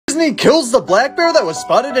Disney kills the black bear that was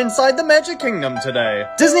spotted inside the Magic Kingdom today.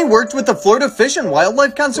 Disney worked with the Florida Fish and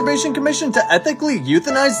Wildlife Conservation Commission to ethically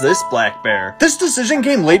euthanize this black bear. This decision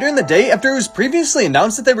came later in the day after it was previously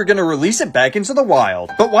announced that they were going to release it back into the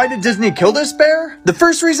wild. But why did Disney kill this bear? The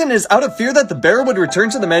first reason is out of fear that the bear would return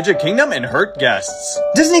to the Magic Kingdom and hurt guests.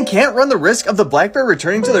 Disney can't run the risk of the black bear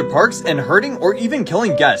returning to their parks and hurting or even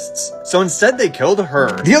killing guests, so instead they killed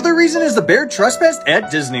her. The other reason is the bear trespassed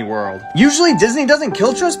at Disney World. Usually Disney doesn't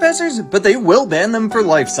kill trespassers, but they will ban them for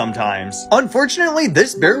life sometimes. Unfortunately,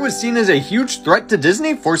 this bear was seen as a huge threat to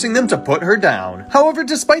Disney, forcing them to put her down. However,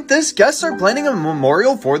 despite this, guests are planning a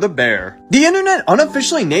memorial for the bear. The internet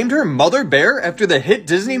unofficially named her Mother Bear after the hit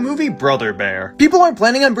Disney movie Brother Bear. People are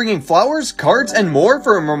planning on bringing flowers, cards, and more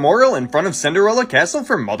for a memorial in front of Cinderella Castle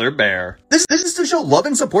for Mother Bear. This is to show love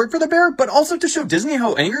and support for the bear, but also to show Disney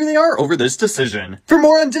how angry they are over this decision. For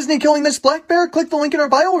more on Disney killing this black bear, click the link in our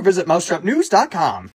bio or visit mousetrapnews.com.